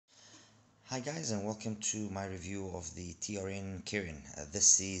Hi guys, and welcome to my review of the TRN Kirin.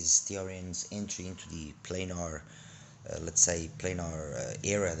 This is TRN's entry into the planar, let's say planar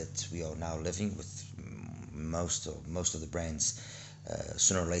era that we are now living with. Most of the brands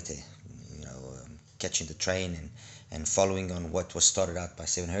sooner or later, catching the train and following on what was started out by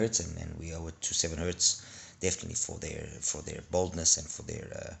 7 Hertz, and we owe it to 7 Hertz definitely for their boldness and for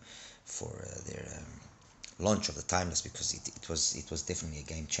their launch of the timeless, because it was definitely a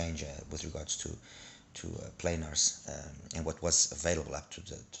game changer with regards to planars and what was available up to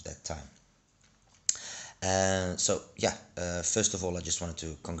that time. First of all, I just wanted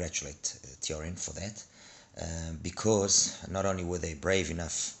to congratulate TRN for that, because not only were they brave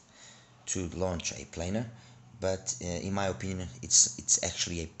enough to launch a planar, but in my opinion, it's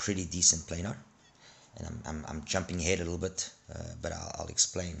actually a pretty decent planar. And I'm jumping ahead a little bit, but I'll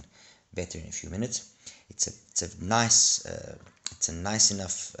explain better in a few minutes. It's a nice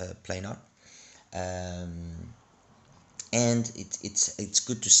enough planar, and it's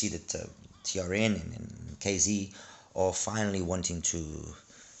good to see that TRN and KZ are finally wanting to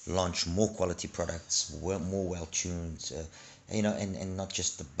launch more quality products, more well tuned, and not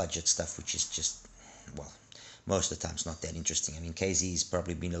just the budget stuff, which is just, well, most of the time it's not that interesting. I mean, KZ's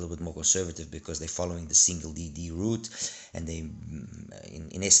probably been a little bit more conservative because they're following the single DD route, and they,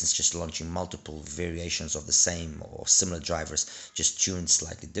 in essence, just launching multiple variations of the same or similar drivers, just tuned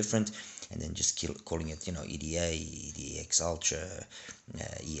slightly different, and then just calling it, EDA, EDX Ultra,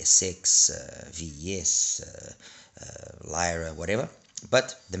 ESX, VES, Lyra, whatever.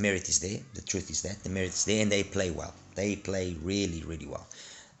 But the merit is there. The truth is that the merit is there, and they play well. They play really, really well.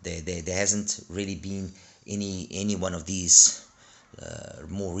 There hasn't really been any one of these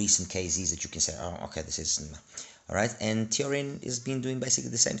more recent KZs that you can say, oh, okay, this is all right. And TRN has been doing basically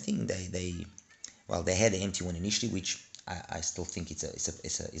the same thing. They had the MT1 initially, which I still think it's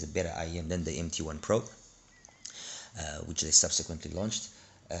a better IEM than the MT1 Pro, which they subsequently launched.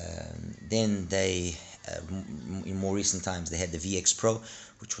 Then they, in more recent times, they had the VX Pro,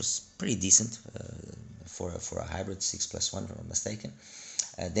 which was pretty decent for a hybrid 6+1, if I'm not mistaken.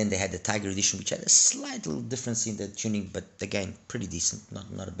 Then they had the Tiger Edition, which had a slight little difference in the tuning, but again, pretty decent,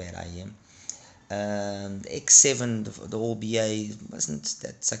 not a bad IEM. The X7, the All BA, wasn't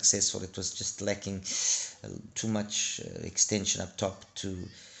that successful. It was just lacking too much extension up top to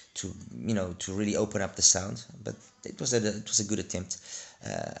really open up the sound. But it was a good attempt.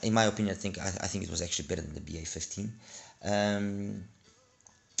 In my opinion, I think it was actually better than the BA15.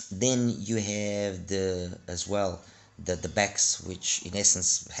 Then you have the backs, which in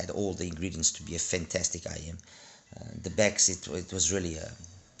essence had all the ingredients to be a fantastic IEM. The backs, it was really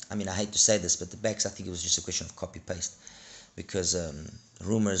I mean, I hate to say this, but the backs, I think it was just a question of copy paste, because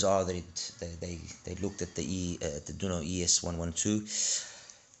rumors are that they looked at the Duno ES112,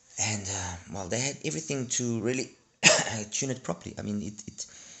 and well, they had everything to really tune it properly. I mean, it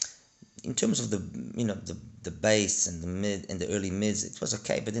in terms of the bass and the mid and the early mids, it was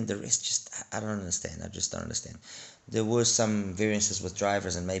okay, but then the rest, just I don't understand. I just don't understand. There were some variances with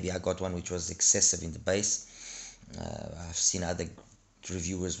drivers, and maybe I got one which was excessive in the bass. I've seen other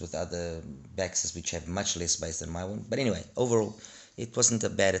reviewers with other baxes which have much less bass than my one, but anyway, overall it wasn't a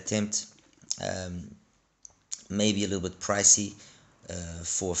bad attempt. Maybe a little bit pricey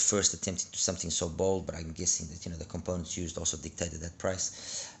for a first attempt into something so bold, but I'm guessing that the components used also dictated that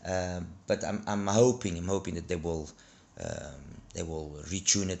price. But I'm hoping that they will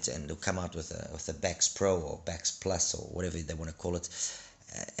retune it, and they'll come out with a Bax Pro or Bax Plus or whatever they want to call it,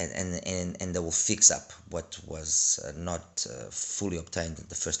 and they will fix up what was not fully obtained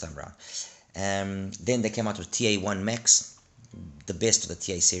the first time around. Then they came out with TA1 Max, the best of the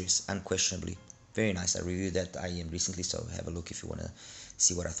TA series, unquestionably. Very nice. I reviewed that IEM recently, so have a look if you want to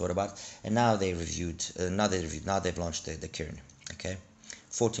see what I thought about. And now they've launched the Kirin. Okay,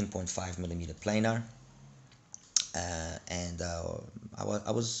 14.5mm planar, and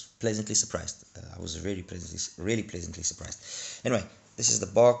I was pleasantly surprised. I was really pleasantly surprised. Anyway, this is the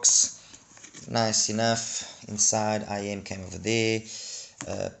box. Nice enough. Inside, IEM came over there.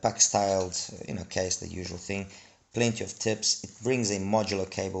 Puck styled, case, the usual thing. Plenty of tips. It brings a modular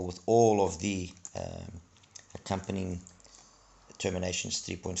cable with all of the accompanying terminations,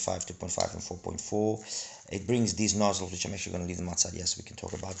 3.5, 2.5, and 4.4. It brings these nozzles, which I'm actually going to leave them outside here so we can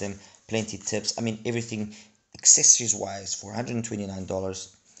talk about them. Plenty of tips. I mean, everything accessories wise for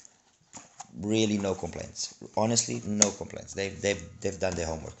 $129. Really, no complaints. Honestly, no complaints. They've done their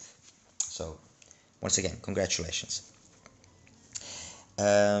homework. So, once again, congratulations.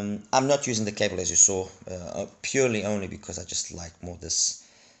 I'm not using the cable, as you saw, purely only because I just like more this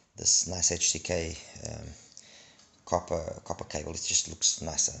nice HTK copper cable. It just looks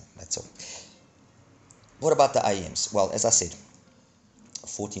nicer, that's all. What about the IEMs? Well, as I said,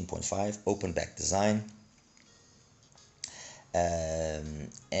 14.5 open back design,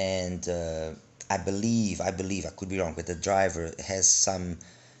 and I believe I could be wrong, but the driver has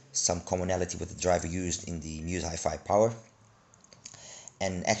some commonality with the driver used in the Muse Hi-Fi Power.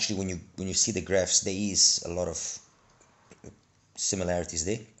 And actually, when you see the graphs, there is a lot of similarities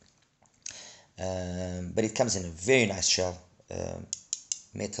there. But it comes in a very nice shell,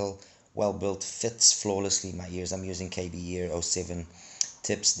 metal, well built, fits flawlessly my ears. I'm using KB Ear 07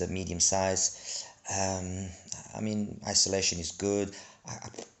 tips, the medium size. I mean, isolation is good.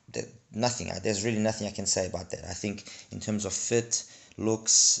 There's really nothing I can say about that. I think in terms of fit,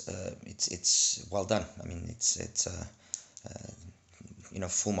 looks, it's well done. I mean, it's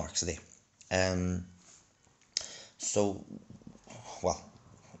full marks there. So, well,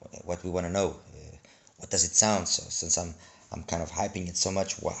 what we want to know, what does it sound? So since I'm kind of hyping it so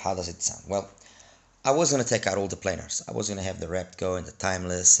much, how does it sound? Well, I was going to take out all the planars. I was going to have the Rapco and the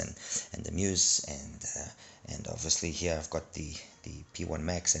Timeless and the Muse, and obviously here I've got the P1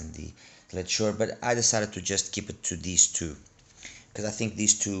 Max and the Let Sure, but I decided to just keep it to these two because I think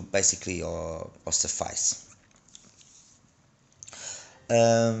these two basically are suffice.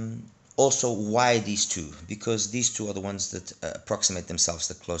 Also, why these two? Because these two are the ones that approximate themselves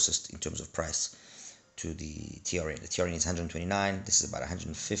the closest in terms of price to the TRN. The TRN is 129. This is about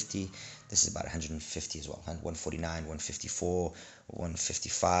 150. This is about 150 as well. 149, 154,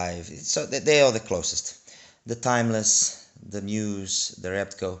 155. So they are the closest. The Timeless, the Muse, the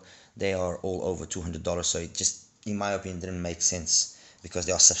Repco, they are all over $200. So it just, in my opinion, didn't make sense because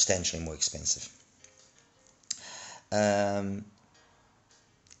they are substantially more expensive.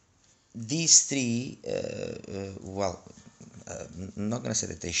 These three, I'm not going to say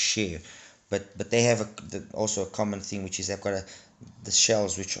that they share, but they have also a common thing, which is they've got the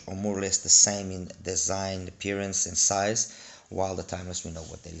shells which are more or less the same in design, appearance, and size. While the Timeless, we know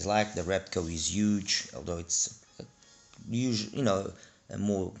what that is like. The Repco is huge, although it's usually a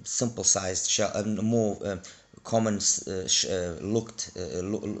more simple sized shell, a more common looked,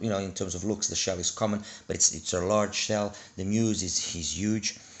 in terms of looks, the shell is common, but it's a large shell. The Muse is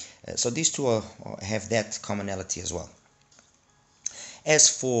huge. So these two have that commonality as well. As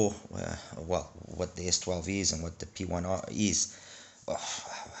for what the S12 is and what the P1R is,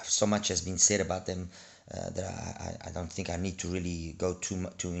 so much has been said about them that I don't think I need to really go too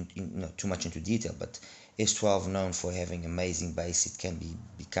much into detail. But S12, known for having amazing bass, it can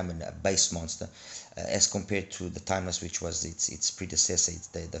become a bass monster as compared to the Timeless, which was its predecessor. It's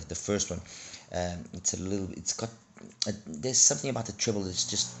the first one. There's something about the treble that's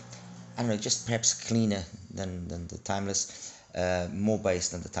just, I don't know, just perhaps cleaner than the Timeless, more bass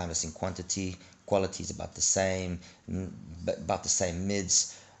than the Timeless in quantity. Quality is about the same,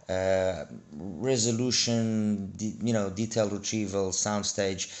 mids. Resolution, detailed retrieval,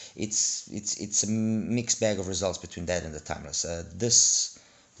 soundstage. It's a mixed bag of results between that and the Timeless.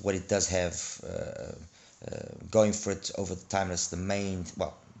 What it does have going for it over the Timeless, the main,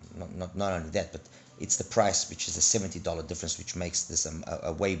 well, not only that, but it's the price, which is a $70 difference, which makes this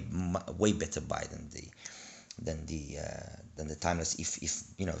a way better buy than the Timeless,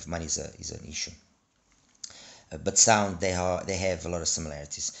 if money is an issue. But sound, they have a lot of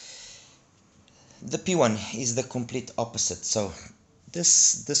similarities. The P1 is the complete opposite. So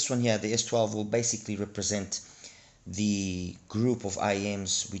this one here, the S12, will basically represent the group of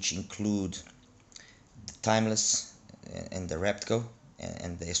IEMs which include the Timeless and the Rapco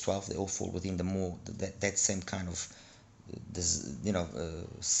and the S12. They all fall within that same kind of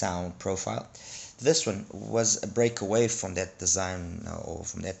sound profile. This one was a break away from that design or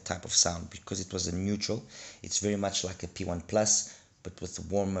from that type of sound because it was a neutral. It's very much like a P1 Plus, but with a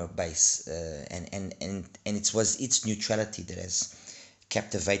warmer bass, and it was its neutrality that has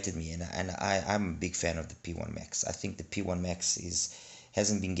captivated me, and I'm a big fan of the P1 Max. I think the P1 Max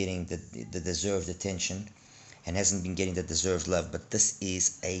hasn't been getting the deserved attention and hasn't been getting the deserved love, but this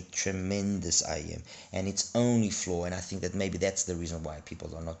is a tremendous IEM, and its only flaw, and I think that maybe that's the reason why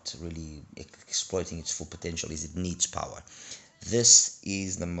people are not really exploiting its full potential, is it needs power. This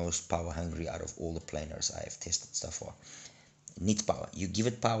is the most power hungry out of all the planars I have tested so far. It needs power. You give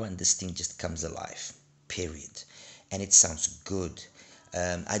it power and this thing just comes alive, period. And it sounds good.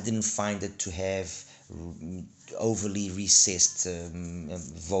 I didn't find it to have overly recessed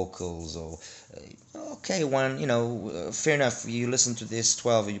vocals or fair enough. You listen to this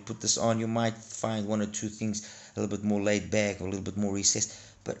 12 and you put this on, you might find one or two things a little bit more laid back or a little bit more recessed,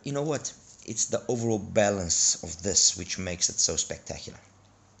 but you know what, it's the overall balance of this which makes it so spectacular.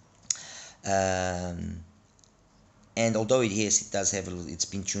 And although it does have it's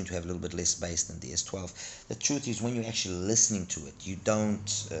been tuned to have a little bit less bass than the S12. The truth is, when you're actually listening to it, you don't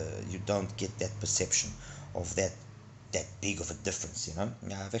get that perception of that big of a difference. Now,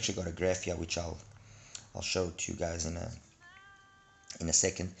 I've actually got a graph here which I'll show to you guys in a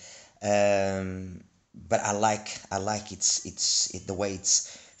second. But I like the way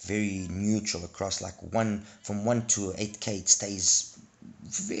it's very neutral across, like from 1 to 8K. It stays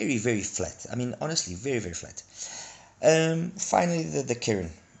very, very flat. I mean, honestly, very, very flat. Finally, the Kirin.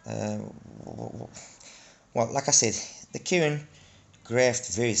 Well, like I said, the Kirin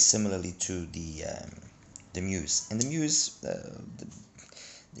graphed very similarly to the Muse. And the Muse,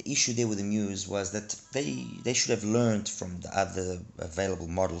 the issue there with the Muse was that they should have learned from the other available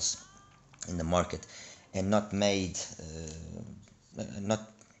models in the market, and not made, not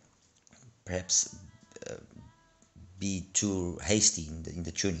perhaps be too hasty in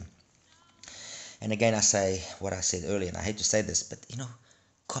the tuning. And again, I say what I said earlier, and I hate to say this, but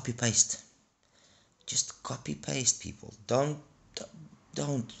copy paste. Just copy paste, people. Don't.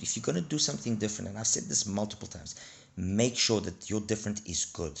 If you're gonna do something different, and I've said this multiple times, make sure that your different is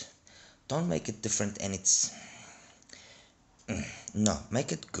good. Don't make it different and it's no,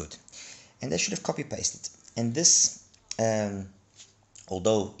 make it good. And they should have copy pasted. And this,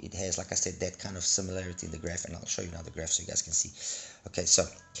 although it has, like I said, that kind of similarity in the graph, and I'll show you now the graph so you guys can see. Okay, so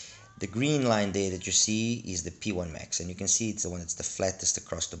the green line there that you see is the P1 Max, and you can see it's the one that's the flattest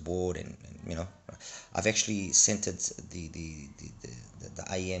across the board. And I've actually centered the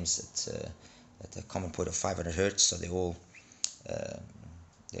IEMs at a common point of 500 hertz, so they all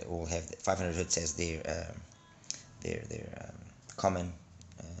have 500 hertz as their common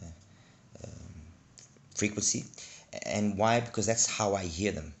frequency. And why? Because that's how I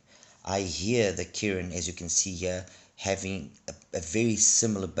hear them. I hear the Kirin, as you can see here, having a very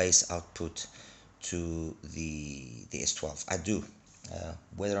similar bass output to the S12. I do.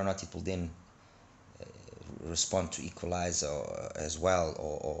 Whether or not it will then respond to equalizer as well,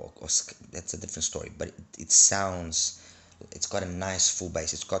 or that's a different story. But it sounds, it's got a nice full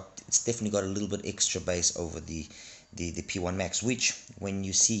bass. It's definitely got a little bit extra bass over the P1 Max, which when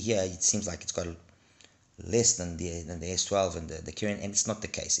you see here, it seems like it's got less than the S12 and the Kirin, and it's not the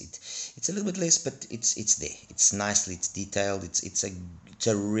case. It's a little bit less, but it's there. It's nicely, it's detailed. It's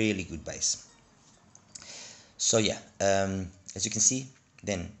a really good bass. So yeah, as you can see,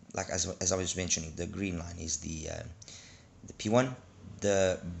 then like as I was mentioning, the green line is the P1,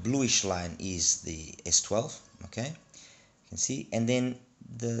 the bluish line is the S12. Okay, you can see, and then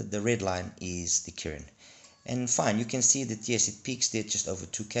the red line is the Kirin. And fine, you can see that yes, it peaks there just over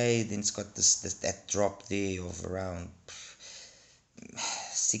 2K. Then it's got that drop there of around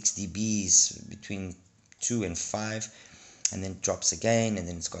 6 dBs between 2 and 5, and then drops again, and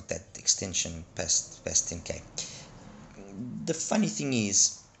then it's got that extension past 10K. The funny thing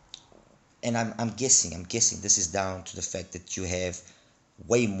is, and I'm guessing this is down to the fact that you have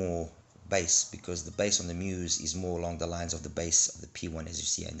way more bass, because the bass on the Muse is more along the lines of the bass of the P1, as you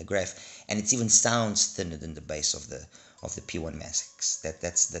see in the graph, and it even sounds thinner than the bass of the P1 Max.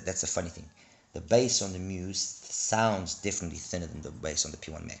 That's a funny thing. The bass on the Muse sounds definitely thinner than the bass on the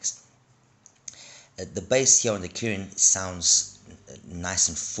P1 Max. The bass here on the Kirin sounds nice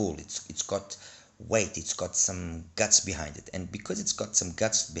and full. It's got weight. It's got some guts behind it, and because it's got some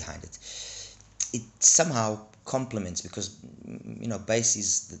guts behind it, it somehow complements, because bass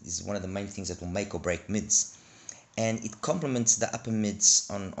is one of the main things that will make or break mids, and it complements the upper mids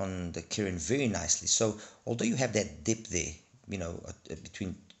on the Kirin very nicely. So although you have that dip there,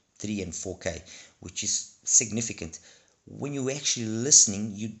 between 3 and 4K, which is significant, when you're actually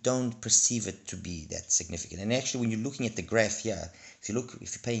listening, you don't perceive it to be that significant. And actually, when you're looking at the graph here, if you're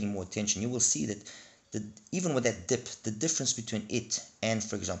paying more attention, you will see that even with that dip, the difference between it and,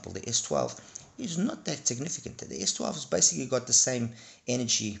 for example, the S12 is not that significant. The S12 has basically got the same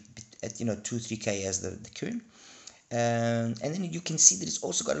energy at 2-3K as the Kirin, and then you can see that it's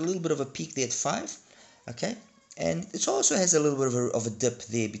also got a little bit of a peak there at 5, okay, and it also has a little bit of a dip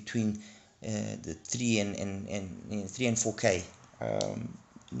there between the 3 and 3 and 4K.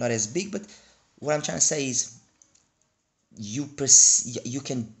 Not as big, but what I'm trying to say is you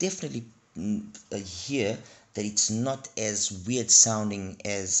can definitely hear that it's not as weird sounding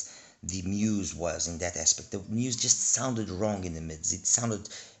as the Muse was in that aspect. The Muse just sounded wrong in the mids. It sounded,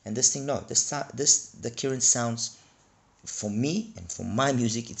 and this thing, no, the Kirin sounds, for me and for my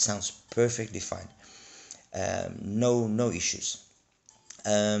music, it sounds perfectly fine. No issues.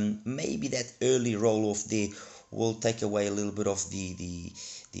 Maybe that early roll off there will take away a little bit of the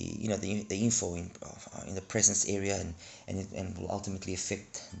info in the presence area, and will ultimately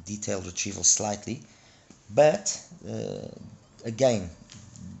affect detail retrieval slightly. But again,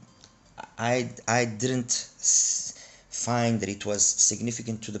 I didn't find that it was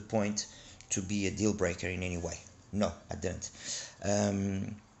significant to the point to be a deal breaker in any way. No, I didn't.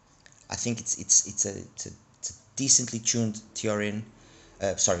 Um, I think it's a decently tuned TRN.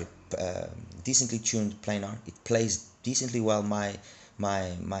 Sorry, uh, decently tuned planar. It plays decently well my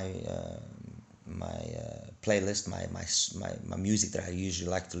playlist, my music that I usually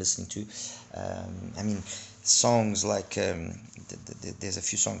like to listen to. I mean, songs like there's a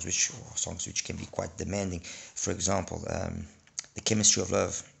few songs which can be quite demanding. For example, "The Chemistry of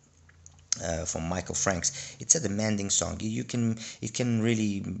Love" from Michael Franks. It's a demanding song. You can it can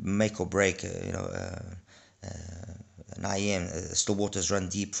really make or break. An IM, Still Waters Run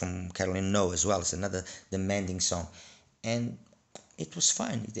Deep from Carolyn No as well. It's another demanding song, and it was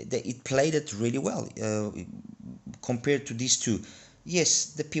fine. It played it really well compared to these two.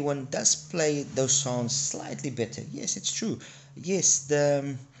 Yes, the P1 does play those songs slightly better. Yes, it's true. Yes,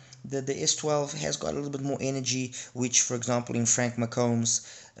 the S12 has got a little bit more energy, which, for example, in Frank McCombs,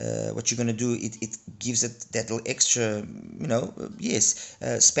 what you're gonna do, it gives it that little extra, yes,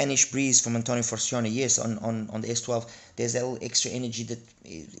 Spanish Breeze from Antonio Forcione, yes, on the S12, there's that little extra energy that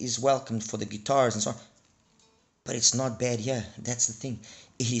is welcomed for the guitars and so on, but it's not bad. Yeah, that's the thing.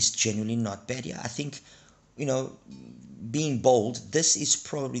 It is genuinely not bad. Yeah, I think, you know, being bold, this is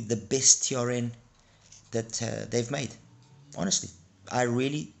probably the best TRN that they've made. Honestly, I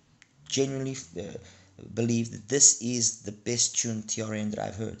really genuinely believe that this is the best tuned TRN that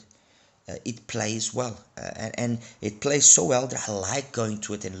I've heard. It plays well, and it plays so well that I like going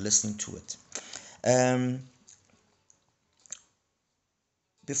to it and listening to it. Um,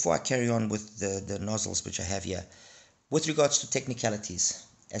 Before I carry on with the nozzles which I have here, with regards to technicalities,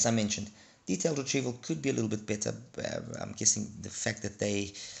 as I mentioned, detailed retrieval could be a little bit better. I'm guessing the fact that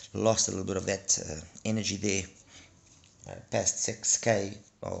they lost a little bit of that energy there past 6K,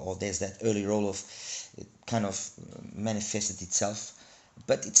 or there's that early roll off, it kind of manifested itself.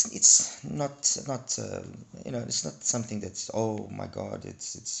 But it's not it's not something that's, oh my god,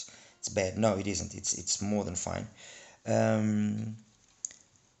 it's bad. No, it isn't. It's more than fine. Um,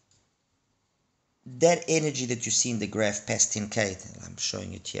 that energy that you see in the graph past 10K, I'm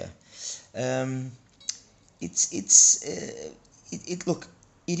showing it here. Um, it look,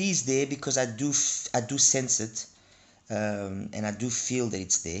 it is there because I do sense it, and I do feel that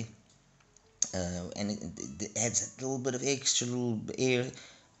it's there, and it adds a little bit of extra little air,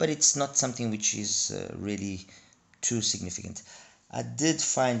 but it's not something which is really too significant. I did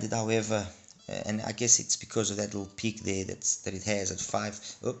find it, however, and I guess it's because of that little peak there that it has at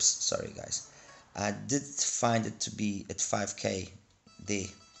 5. Oops, sorry guys. I did find it to be at 5K there.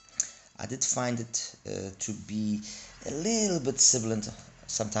 I did find it to be a little bit sibilant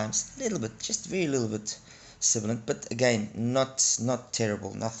sometimes, a little bit, just very little bit sibilant, but again, not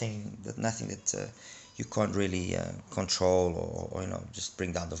terrible, nothing that you can't really control, or just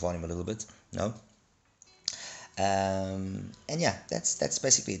bring down the volume a little bit. No. And yeah, that's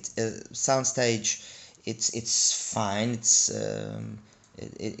basically it. Soundstage, it's fine.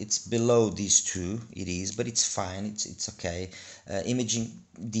 It's below these two. It is, but it's fine. It's okay. Imaging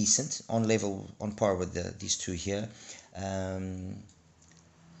decent, on level, on par with these two here. Um,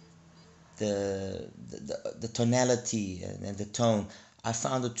 the tonality and the tone, I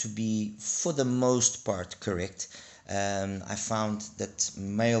found it to be, for the most part, correct. I found that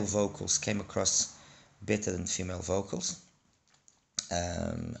male vocals came across better than female vocals,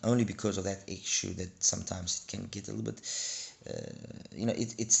 only because of that issue that sometimes it can get a little bit,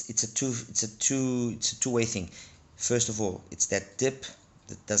 it's a two-way thing. First of all, it's that dip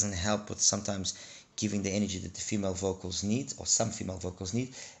that doesn't help with sometimes giving the energy that the female vocals need, or some female vocals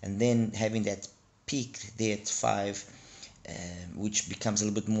need, and then having that peak there at 5, which becomes a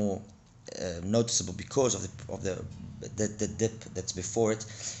little bit more noticeable because of the dip that's before it.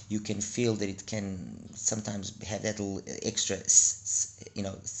 You can feel that it can sometimes have that little extra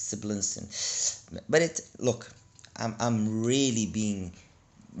sibilance, but it look, I'm really being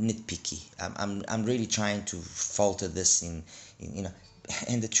nitpicky. I'm really trying to falter this in.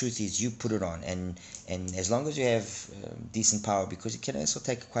 And the truth is, you put it on, and as long as you have decent power, because it can also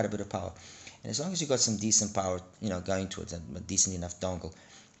take quite a bit of power, and as long as you got some decent power, going to it, a decent enough dongle,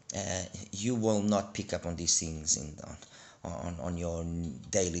 you will not pick up on these things on your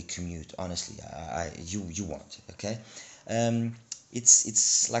daily commute. Honestly, you won't. Okay,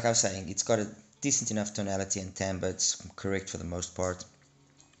 it's like I was saying, it's got a decent enough tonality and timbre. It's correct for the most part.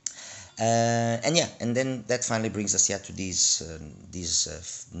 And yeah, and then that finally brings us here to these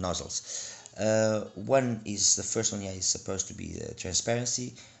nozzles. One is, the first one here is supposed to be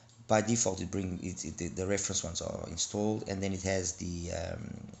transparency, by default the reference ones are installed, and then it has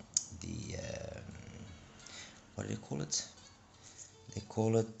what do they call it? They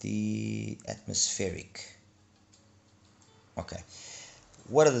call it the atmospheric. Okay,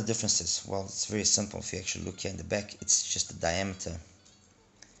 what are the differences? Well, it's very simple. If you actually look here in the back, it's just the diameter.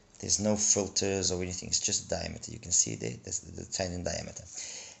 There's no filters or anything, it's just the diameter. You can see there, that's the change in diameter.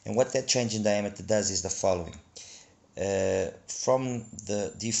 And what that change in diameter does is the following. From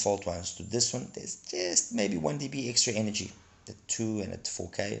the default ones to this one, there's just maybe 1 dB extra energy, at 2 and at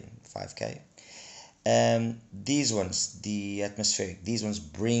 4K and 5K. These ones, the atmospheric, these ones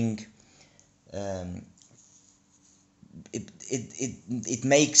bring it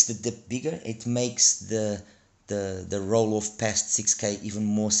makes the dip bigger. It makes the roll off past 6K even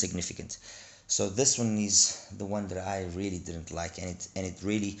more significant. So this one is the one that I really didn't like, and it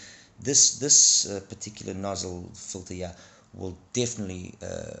really, this particular nozzle filter here will definitely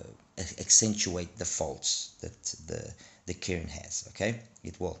accentuate the faults that the Kirin has. Okay,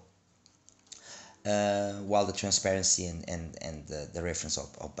 it will. While the transparency and the reference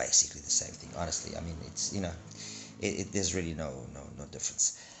are basically the same thing. Honestly, I mean, it's, you know, there's really no difference.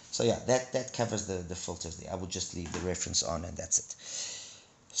 So yeah, that covers the filters there. I would just leave the reference on, and that's it.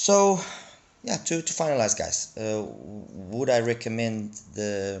 So yeah, to finalize, guys, would I recommend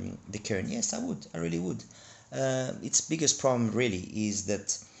the Kirin? Yes, I would. I really would. Its biggest problem really is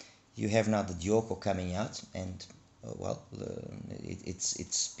that you have now the Diorco coming out, and well,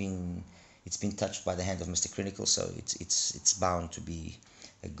 it's been touched by the hand of Mr. Critical, so it's bound to be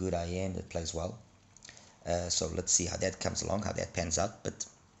a good IM that plays well. So let's see how that comes along, how that pans out. But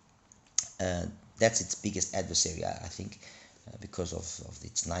that's its biggest adversary, I think, because of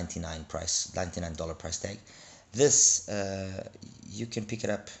its $99 price tag. This you can pick it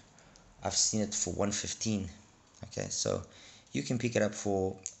up. I've seen it for $115. Okay, so you can pick it up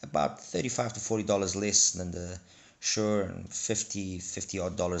for about $35 to $40 less than the Shure, and 50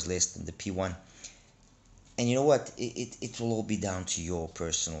 odd dollars less than the P1. And you know what, it will all be down to your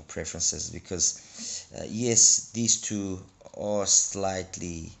personal preferences, because yes, these two are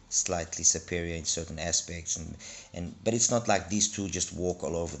slightly superior in certain aspects, but it's not like these two just walk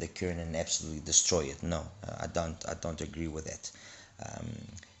all over the Kirin and absolutely destroy it. No, I don't agree with that.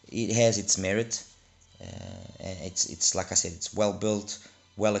 It has its merit. It's like I said, it's well built,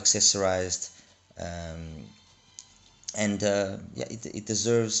 well accessorized, and yeah, it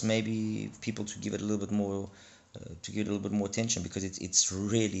deserves maybe people to give it a little bit more attention, because it's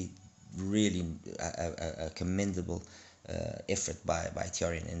really a commendable effort by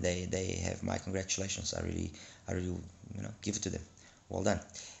TRN, and they have my congratulations. I really give it to them. Well done.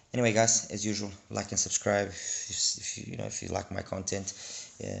 Anyway, guys, as usual, like and subscribe if you like my content.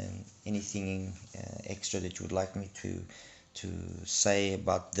 Anything extra that you would like me to say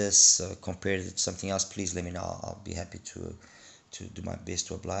about this, compared to something else, please let me know. I'll be happy to do my best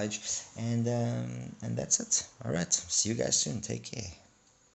to oblige. And that's it. All right, see you guys soon. Take care.